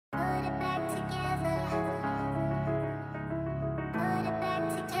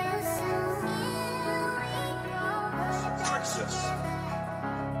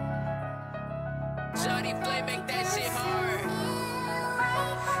VeeKay, make that shit hard.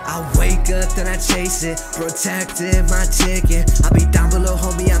 I wake up, then I chase it, protecting my chicken. I be down below,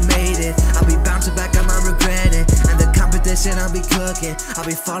 homie, I made it. I be bouncing back, I might regret it. And the competition, I'll be cooking. I'll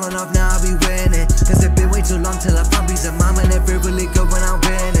be falling off, now I'll be winning. Cause it been way too long till I found peace of mind. And it feel really good when I'm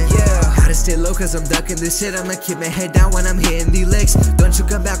winning. Yeah, how to stay low cause I'm ducking this shit. I'ma keep my head down when I'm hitting these licks. Don't you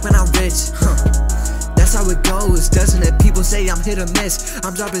come back when I'm rich, That's how it goes, doesn't it? People say I'm hit or miss.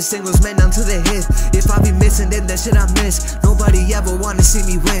 I'm dropping singles, man, until they hit. If I be missing, then that shit I miss. Nobody ever wanna see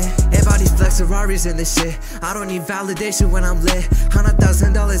me win. Everybody's flexing Ferraris in this shit. I don't need validation when I'm lit. $100,000,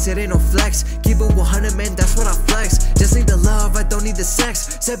 it ain't no flex. Keep it 100, man, that's what I flex. Just need the love, I don't need the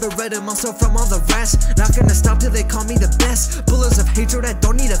sex. Separating myself from all the rest. Not gonna stop till they call me the best. Bullets of hatred that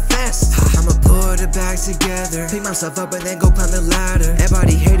don't need a vest. I'ma put it back together, pick myself up and then go climb the ladder.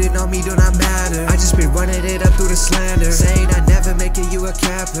 Everybody hating on me, do not matter. I just be running it up through the slander, saying I never make it, you a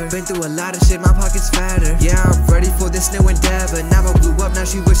capper. Been through a lot of shit, my pocket's fatter. Yeah, I'm ready for this new endeavor. Now I blew up, now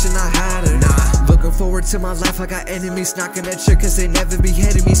she wishing I had her. Nah, looking forward to my life. I got enemies knocking at shit cause they never be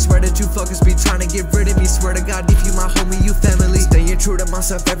hitting me. Swear that you fuckers be trying to get rid of me. Swear to God, if you my homie, you family. Staying true to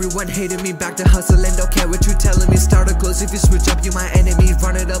myself, everyone hating me. Back to hustling, don't care what you telling me. Start a close, if you switch up, you my enemy.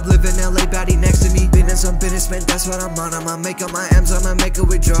 Run it up, live in LA, body next to me. Business on business, man, that's what I'm on. I'ma make up my M's, I'ma make a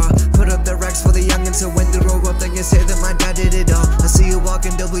withdraw. Put up the racks for the youngins, so when they grow up, then you say that my dad did it all. I see you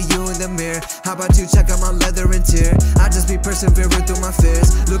walking W in the mirror. How about you check out my leather and tear? I just be persevering through my fears.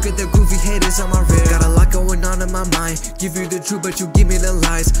 Look at the goofy haters on my rear. Got a lot going on in my mind. Give you the truth, but you give me the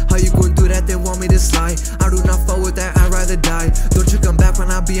lies. How you gon' do that, then want me to slide? I do not fall with that, I'd rather die. Don't you come back when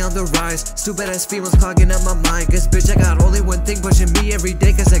I be on the rise. Stupid ass females clogging up my mind. Cause bitch, I got only one thing pushing me every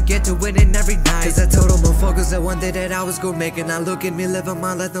day. Cause I get to winning every night. Cause I told them motherfuckers that one day that I was gon' make it. Now look at me living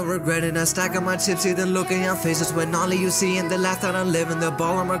my life, no regretting. I stack on my chips, see the look in your faces. When all of you see in the life that I'm living. The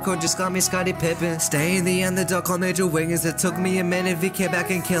ball on my court just call me Scottie Pippen. Stay in the underdog, call Major Wiggins. It took me a minute, VeeKay back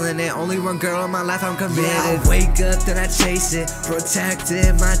and killing it. Only one girl in my life, I'm committed. Yeah, I wake up, then I chase it,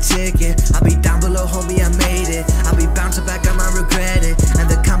 protecting my chicken. I be down below, homie, I made it. I be bouncing back, I might regret it. And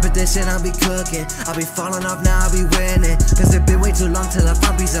the competition, I'll be cooking. I'll be falling off, now I'll be winning. Cause it been way too long till I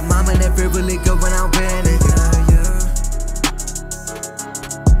found peace of mind. And it feel really good when I'm winning.